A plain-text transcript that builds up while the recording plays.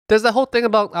There's that whole thing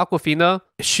about Aquafina.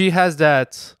 She has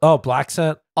that. Oh,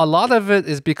 Blaccent. A lot of it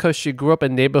is because she grew up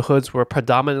in neighborhoods where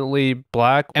predominantly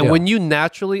black. And when you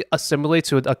naturally assimilate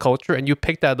to a culture and you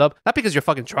pick that up, not because you're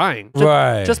fucking trying.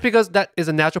 Just because that is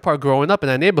a natural part of growing up in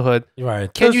that neighborhood.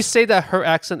 Right. Can you say that her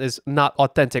accent is not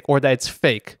authentic or that it's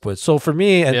fake? But so for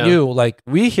me and you, like,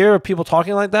 we hear people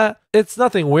talking like that. It's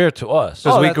nothing weird to us.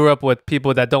 Because we grew up with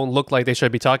people that don't look like they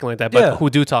should be talking like that, but who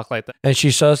do talk like that. And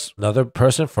she's just another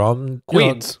person from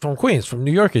Queens. From Queens, from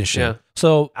New York and shit. Yeah.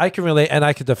 So I can relate and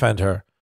I can defend her.